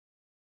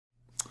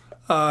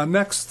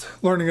Next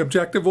learning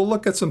objective, we'll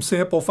look at some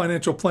sample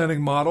financial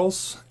planning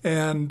models,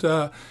 and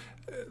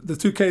the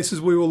two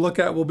cases we will look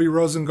at will be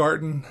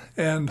Rosengarten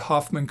and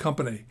Hoffman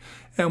Company.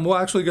 And we'll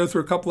actually go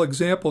through a couple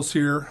examples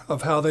here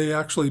of how they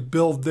actually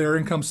build their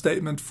income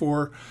statement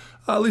for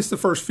at least the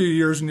first few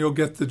years, and you'll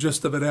get the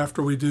gist of it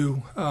after we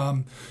do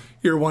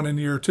year one and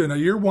year two. Now,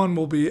 year one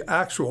will be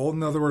actual.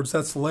 In other words,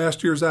 that's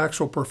last year's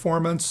actual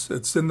performance.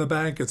 It's in the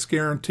bank. It's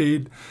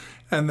guaranteed.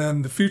 And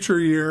then the future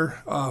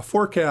year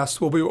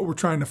forecast will be what we're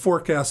trying to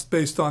forecast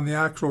based on the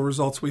actual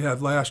results we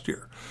had last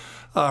year.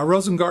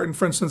 Rosengarten,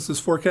 for instance, is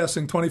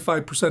forecasting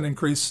 25%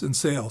 increase in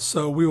sales.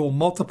 So we will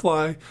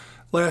multiply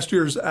last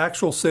year's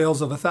actual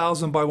sales of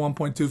 1,000 by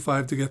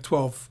 1.25 to get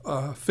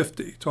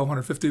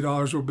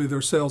 $1,250 will be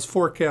their sales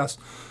forecast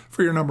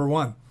for year number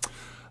one.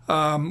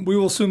 We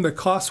will assume that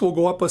costs will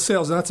go up with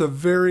sales. And that's a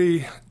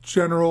very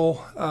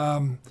general,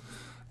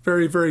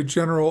 very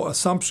general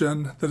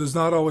assumption that is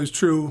not always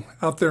true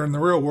out there in the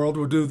real world.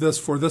 We'll do this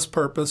for this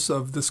purpose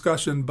of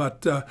discussion.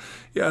 But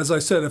yeah, as I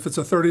said, if it's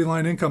a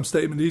 30-line income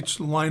statement,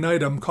 each line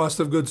item, cost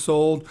of goods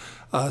sold,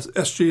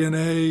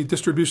 SG&A,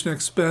 distribution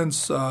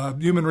expense,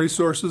 human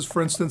resources,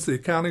 for instance, the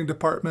accounting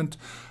department,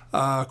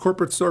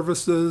 corporate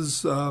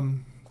services,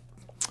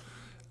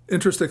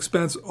 interest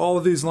expense, all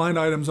of these line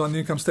items on the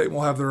income statement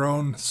will have their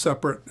own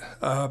separate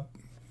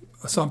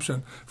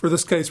assumption. For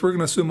this case, we're going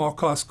to assume all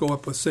costs go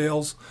up with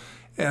sales,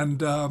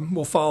 and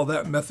we'll follow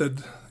that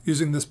method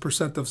using this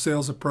percent of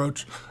sales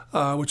approach,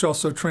 which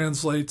also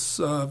translates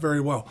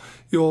very well.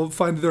 You'll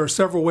find that there are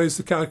several ways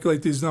to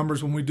calculate these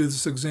numbers when we do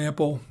this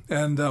example,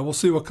 and we'll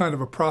see what kind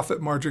of a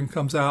profit margin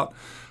comes out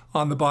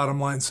on the bottom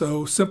line.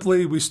 So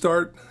simply we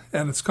start,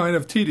 and it's kind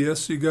of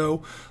tedious, you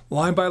go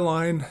line by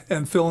line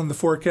and fill in the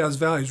forecast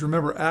values.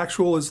 Remember,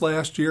 actual is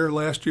last year.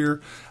 Last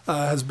year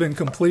has been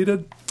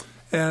completed,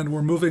 and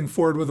we're moving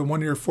forward with a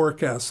one-year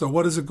forecast. So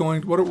what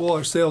will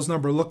our sales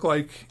number look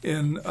like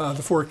in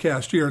the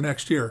forecast year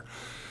next year?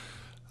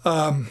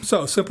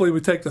 So simply we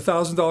take the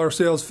 $1,000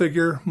 sales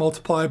figure,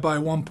 multiply by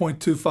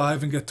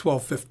 1.25 and get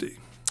 $1,250.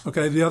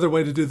 Okay, the other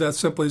way to do that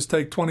simply is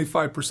take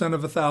 25%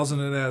 of 1,000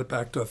 and add it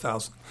back to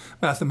 1,000.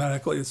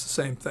 Mathematically, it's the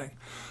same thing.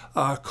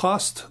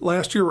 Cost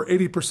last year were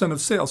 80%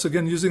 of sales.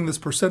 Again, using this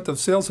percent of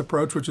sales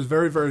approach, which is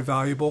very, very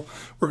valuable,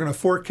 we're going to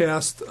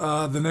forecast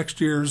the next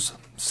year's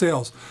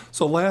sales.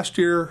 So last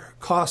year,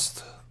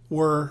 costs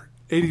were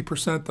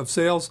 80% of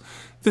sales.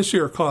 This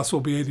year, costs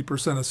will be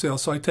 80% of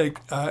sales. So I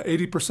take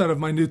 80% of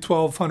my new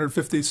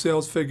 $1,250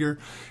 sales figure,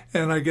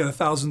 and I get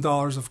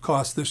 $1,000 of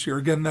cost this year.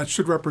 Again, that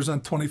should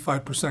represent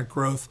 25%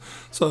 growth.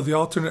 So the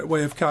alternate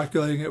way of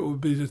calculating it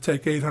would be to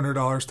take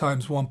 $800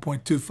 times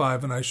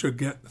 1.25, and I should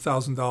get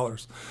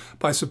 $1,000.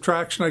 By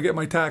subtraction, I get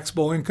my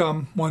taxable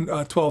income,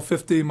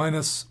 $1,250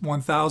 minus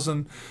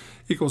 $1,000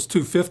 equals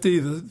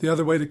 $250. The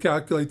other way to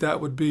calculate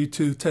that would be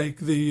to take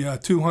the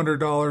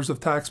 $200 of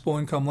taxable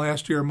income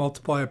last year,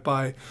 multiply it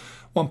by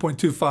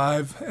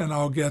 1.25, and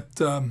I'll get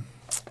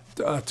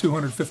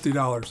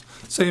 $250.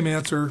 Same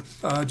answer,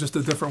 just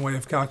a different way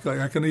of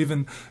calculating. I can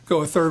even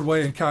go a third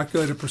way and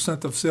calculate a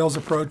percent of sales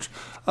approach.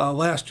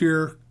 Last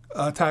year,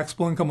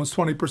 taxable income was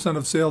 20%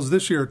 of sales.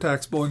 This year,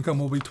 taxable income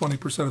will be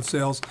 20% of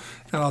sales,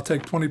 and I'll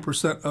take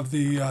 20% of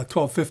the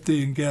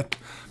 $1,250 and get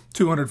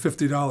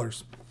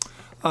 $250.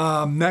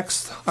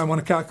 Next, I want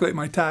to calculate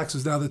my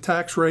taxes. Now, the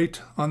tax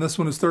rate on this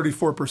one is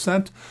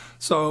 34%.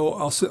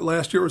 So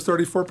last year it was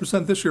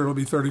 34%. This year it'll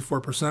be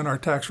 34%. Our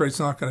tax rate's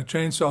not going to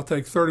change. So I'll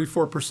take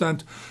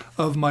 34%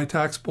 of my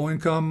taxable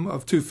income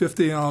of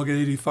 $250, and I'll get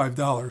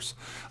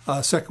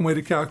 $85. Second way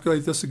to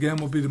calculate this again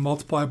will be to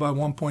multiply by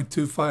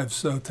 1.25.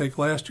 So take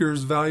last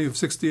year's value of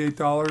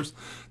 $68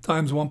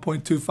 times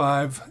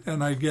 1.25,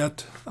 and I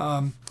get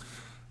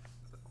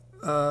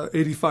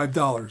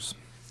 $85.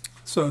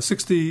 So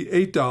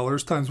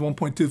 $68 times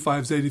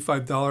 1.25 is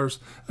 $85.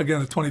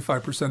 Again, a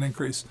 25%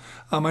 increase.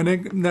 My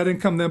net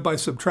income then by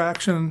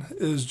subtraction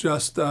is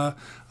just, I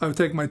would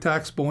take my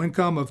taxable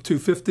income of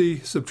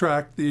 $250,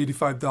 subtract the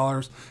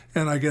 $85,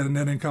 and I get a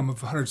net income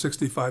of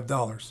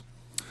 $165.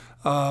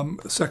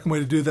 Second way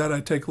to do that,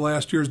 I take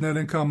last year's net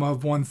income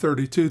of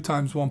 $132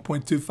 times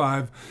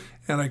 1.25,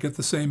 and I get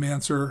the same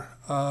answer.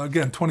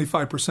 Again,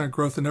 25%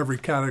 growth in every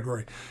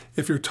category.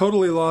 If you're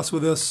totally lost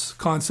with this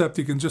concept,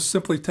 you can just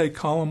simply take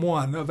column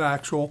 1 of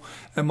actual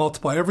and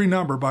multiply every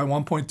number by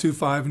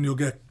 1.25, and you'll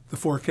get the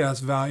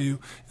forecast value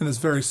in this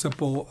very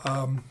simple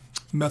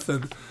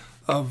method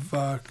of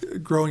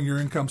growing your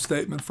income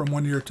statement from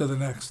one year to the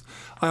next.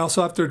 I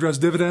also have to address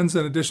dividends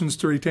and additions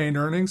to retained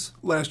earnings.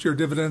 Last year,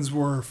 dividends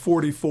were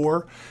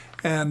 44,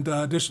 and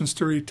additions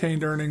to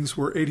retained earnings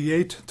were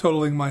 88,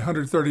 totaling my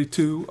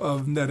 132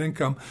 of net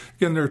income.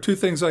 Again, there are two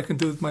things I can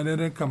do with my net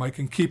income. I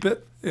can keep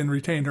it in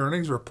retained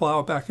earnings or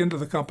plow it back into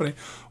the company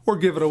or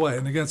give it away.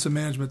 And again, it's a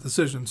management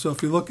decision. So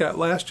if you look at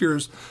last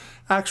year's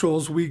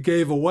actuals, we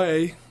gave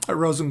away at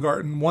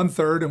Rosengarten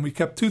 1/3 and we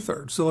kept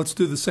 2/3. So let's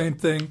do the same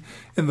thing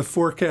in the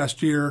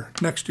forecast year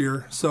next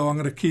year. So I'm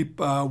going to keep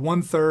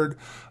 1/3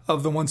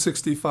 of the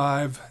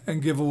 165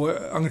 and give away,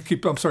 I'm going to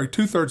keep,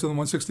 2/3 of the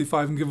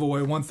 165 and give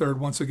away 1/3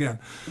 once again.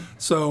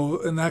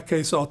 So in that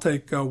case, I'll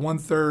take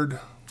 1/3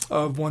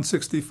 of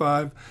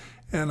 165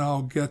 and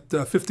I'll get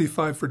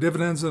 55 for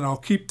dividends, and I'll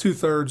keep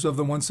 2/3 of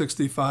the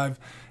 165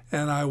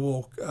 and I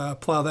will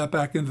plow that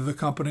back into the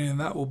company, and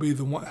that will be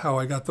how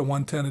I got the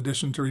 110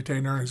 addition to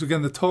retained earnings.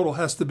 Again, the total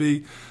has to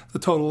be the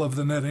total of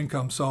the net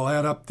income. So I'll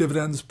add up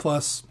dividends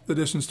plus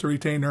additions to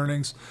retained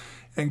earnings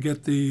and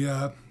get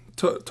the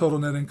total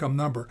net income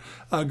number.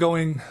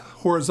 Going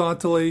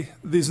horizontally,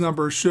 these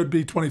numbers should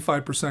be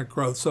 25%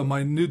 growth. So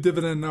my new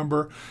dividend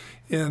number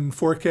in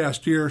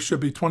forecast year should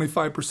be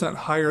 25%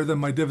 higher than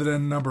my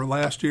dividend number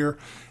last year.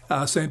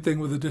 Same thing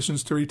with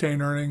additions to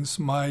retained earnings.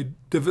 My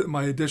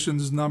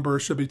additions number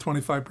should be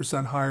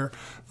 25% higher.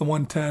 The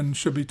 110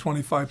 should be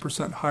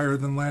 25% higher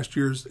than last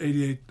year's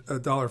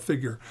 $88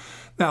 figure.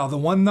 Now, the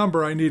one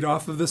number I need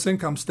off of this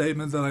income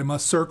statement that I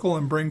must circle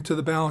and bring to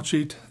the balance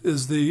sheet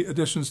is the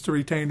additions to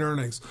retained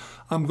earnings.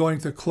 I'm going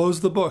to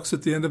close the books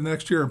at the end of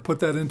next year and put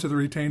that into the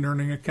retained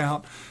earning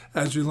account,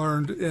 as you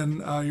learned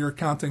in your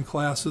accounting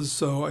classes.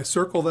 So I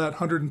circle that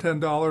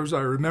 $110,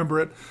 I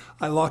remember it,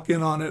 I lock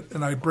in on it,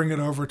 and I bring it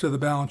over to the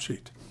balance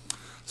sheet.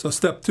 So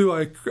step 2,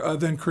 I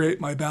then create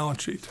my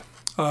balance sheet.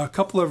 A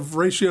couple of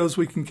ratios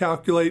we can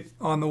calculate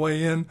on the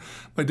way in.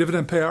 My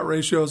dividend payout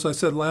ratio, as I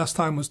said last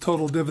time, was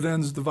total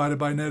dividends divided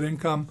by net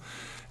income,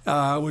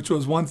 which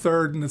was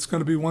 1/3, and it's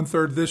going to be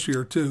 1/3 this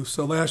year too.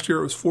 So last year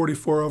it was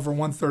 44 over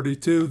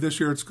 132. This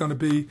year it's going to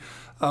be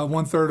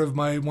 1/3 of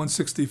my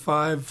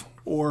 165,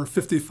 or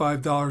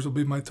 $55 will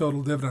be my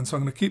total dividend. So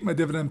I'm going to keep my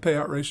dividend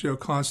payout ratio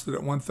constant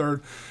at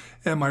 1/3.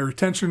 And my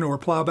retention or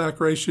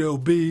plowback ratio,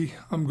 B,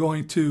 I'm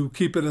going to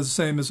keep it as the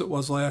same as it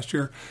was last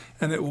year,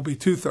 and it will be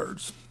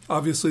 2/3.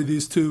 Obviously,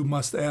 these two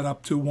must add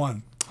up to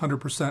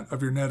 100%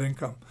 of your net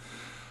income.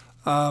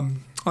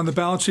 On the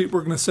balance sheet,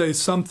 we're going to say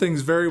some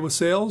things vary with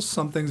sales,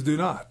 some things do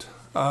not.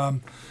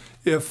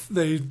 If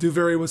they do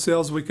vary with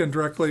sales, we can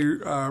directly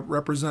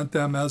represent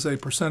them as a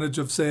percentage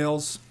of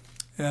sales.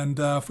 And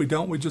if we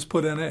don't, we just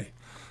put NA,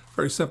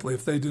 very simply,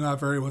 if they do not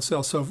vary with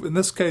sales. So in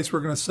this case,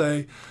 we're going to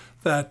say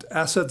that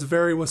assets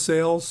vary with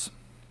sales,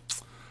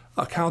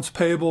 accounts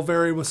payable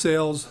vary with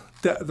sales,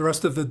 the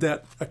rest of the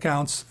debt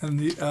accounts and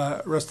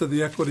the rest of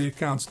the equity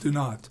accounts do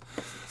not.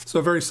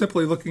 So very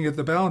simply, looking at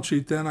the balance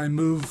sheet, then I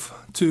move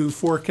to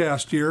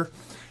forecast year,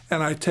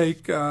 and I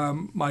take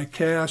my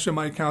cash and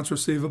my accounts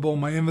receivable,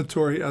 my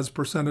inventory as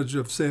percentage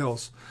of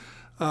sales.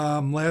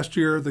 Last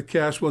year, the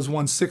cash was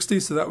 160,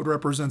 so that would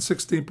represent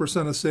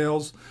 16% of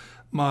sales.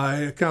 My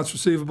accounts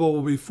receivable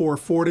will be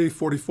 440,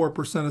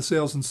 44% of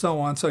sales, and so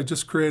on. So I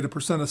just create a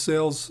percent of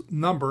sales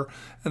number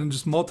and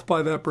just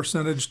multiply that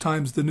percentage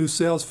times the new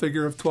sales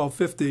figure of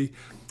 1250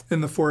 in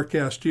the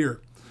forecast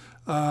year.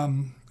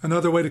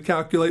 Another way to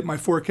calculate my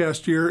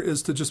forecast year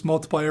is to just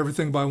multiply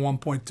everything by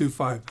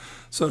 1.25.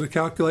 So to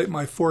calculate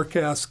my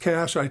forecast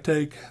cash, I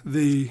take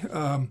the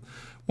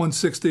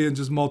 160 and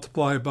just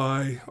multiply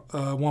by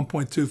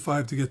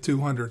 1.25 to get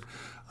 200.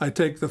 I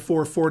take the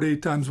 440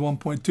 times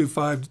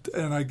 1.25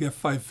 and I get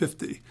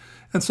 550,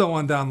 and so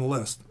on down the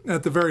list.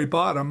 At the very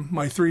bottom,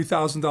 my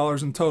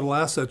 $3,000 in total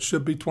assets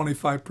should be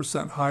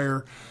 25%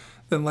 higher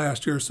than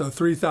last year. So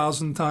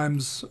 3,000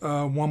 times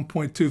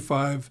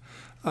 1.25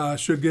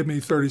 should give me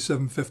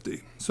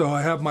 3,750. So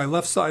I have my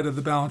left side of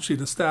the balance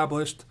sheet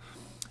established,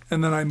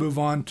 and then I move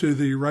on to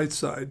the right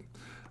side.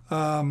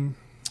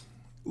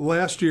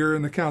 Last year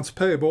in accounts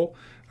payable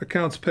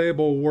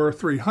were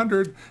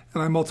 300,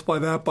 and I multiply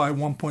that by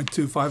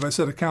 1.25. I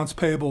said accounts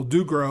payable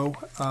do grow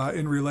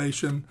in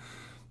relation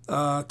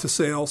to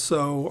sales,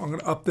 so I'm going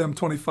to up them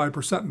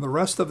 25%, and the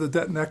rest of the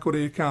debt and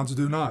equity accounts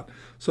do not.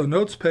 So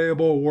notes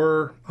payable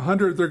were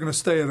 100, they're going to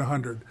stay at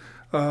 100.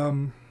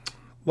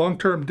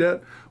 Long-term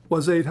debt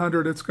was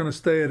 800, it's going to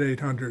stay at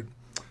 800.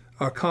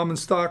 Common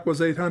stock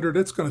was 800,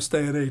 it's going to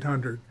stay at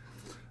 800.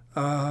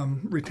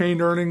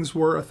 Retained earnings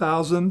were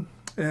 1,000,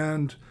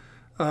 and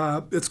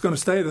it's going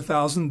to stay at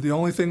 1,000. The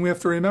only thing we have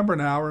to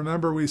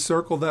remember we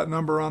circled that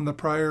number on the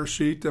prior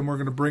sheet, and we're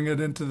going to bring it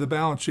into the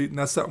balance sheet, and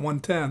that's that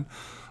 110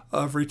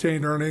 of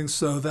retained earnings.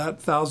 So that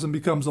 1,000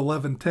 becomes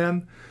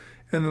 1,110,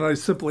 and then I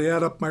simply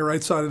add up my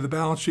right side of the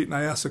balance sheet, and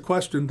I ask the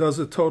question, does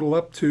it total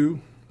up to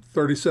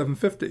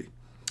 3,750?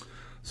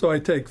 So I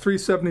take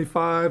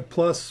 375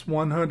 plus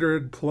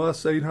 100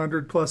 plus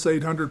 800 plus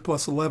 800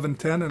 plus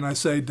 1110, and I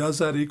say, does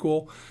that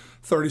equal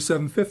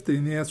 3,750?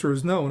 And the answer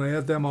is no. And I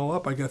add them all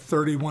up, I get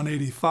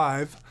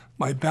 3,185.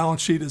 My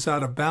balance sheet is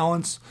out of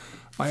balance.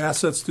 My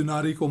assets do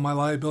not equal my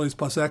liabilities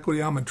plus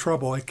equity. I'm in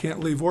trouble. I can't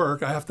leave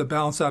work. I have to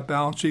balance that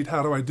balance sheet.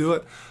 How do I do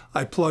it?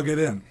 I plug it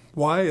in.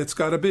 Why? It's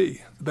got to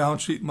be. The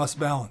balance sheet must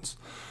balance.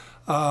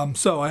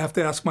 So I have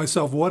to ask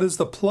myself, what is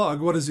the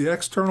plug? What is the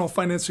external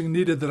financing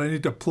needed that I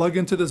need to plug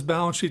into this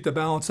balance sheet to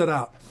balance it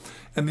out?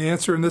 And the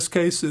answer in this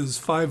case is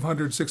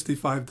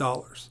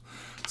 $565.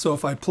 So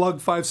if I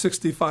plug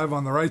 565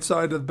 on the right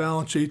side of the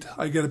balance sheet,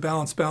 I get a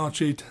balanced balance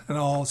sheet, and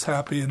all is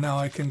happy, and now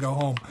I can go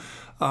home.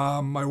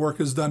 My work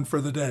is done for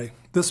the day.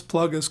 This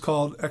plug is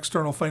called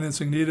external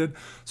financing needed.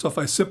 So if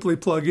I simply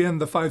plug in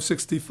the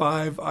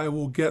 565, I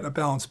will get a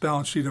balanced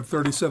balance sheet of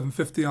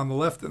 3750 on the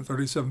left and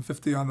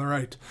 3750 on the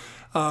right.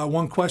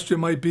 One question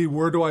might be,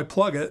 where do I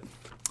plug it?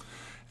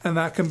 And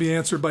that can be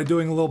answered by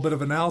doing a little bit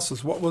of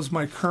analysis. What was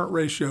my current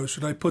ratio?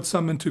 Should I put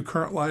some into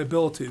current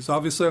liabilities?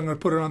 Obviously, I'm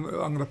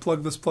going to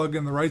plug this plug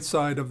in the right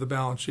side of the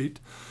balance sheet.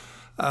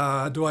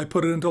 Do I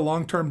put it into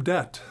long-term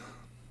debt?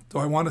 Do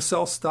I want to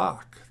sell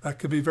stock? That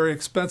could be very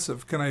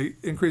expensive. Can I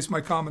increase my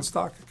common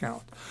stock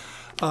account?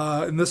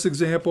 In this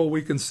example,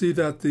 we can see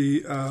that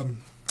the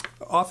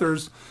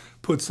authors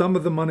put some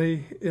of the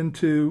money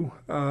into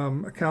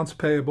accounts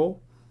payable,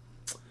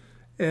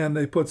 and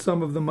they put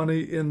some of the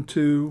money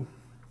into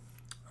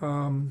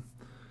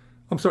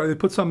they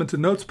put some into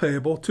notes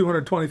payable,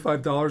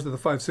 $225 of the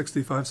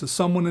 565. So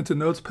some went into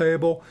notes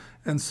payable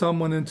and some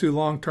went into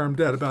long-term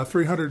debt. About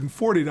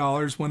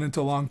 $340 went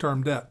into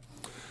long-term debt.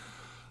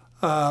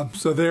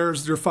 So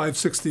there's your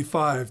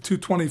 565,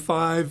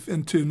 225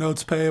 into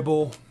notes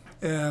payable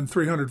and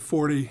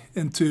 340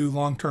 into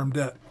long-term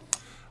debt.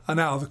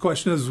 Now the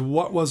question is,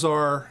 what was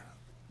our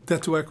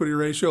debt-to-equity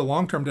ratio,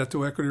 long-term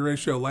debt-to-equity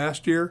ratio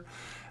last year?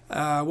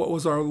 What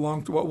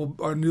will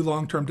our new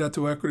long-term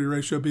debt-to-equity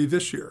ratio be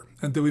this year?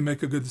 And did we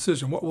make a good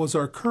decision? What was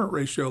our current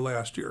ratio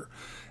last year?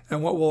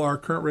 And what will our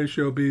current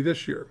ratio be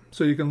this year?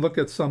 So you can look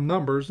at some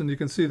numbers, and you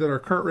can see that our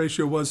current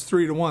ratio was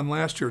 3-to-1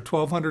 last year,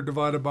 1,200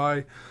 divided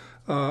by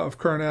of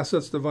current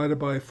assets divided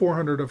by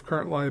 400 of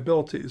current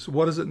liabilities.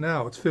 What is it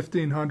now? It's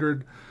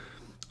 1,500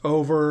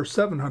 over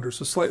 700,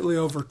 so slightly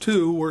over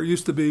 2, where it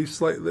used to be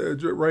slightly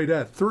right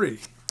at 3.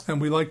 And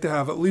we like to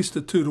have at least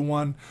a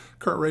 2-to-1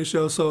 current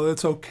ratio, so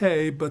it's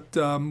okay, but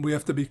we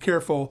have to be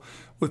careful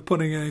with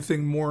putting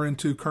anything more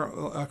into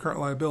current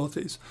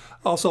liabilities.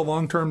 Also,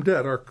 long-term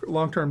debt. Our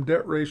long-term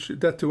debt ratio,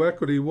 debt to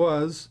equity,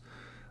 was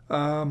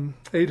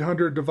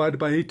 800 divided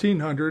by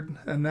 1,800,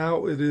 and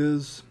now it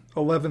is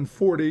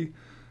 1,140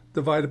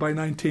 divided by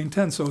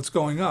 1910, so it's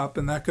going up,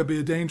 and that could be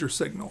a danger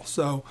signal.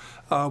 So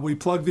we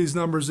plug these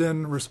numbers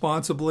in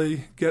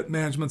responsibly, get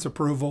management's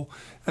approval,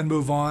 and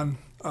move on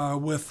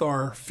with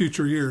our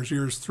future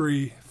years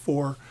 3,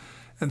 4,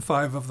 and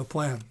 5 of the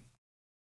plan.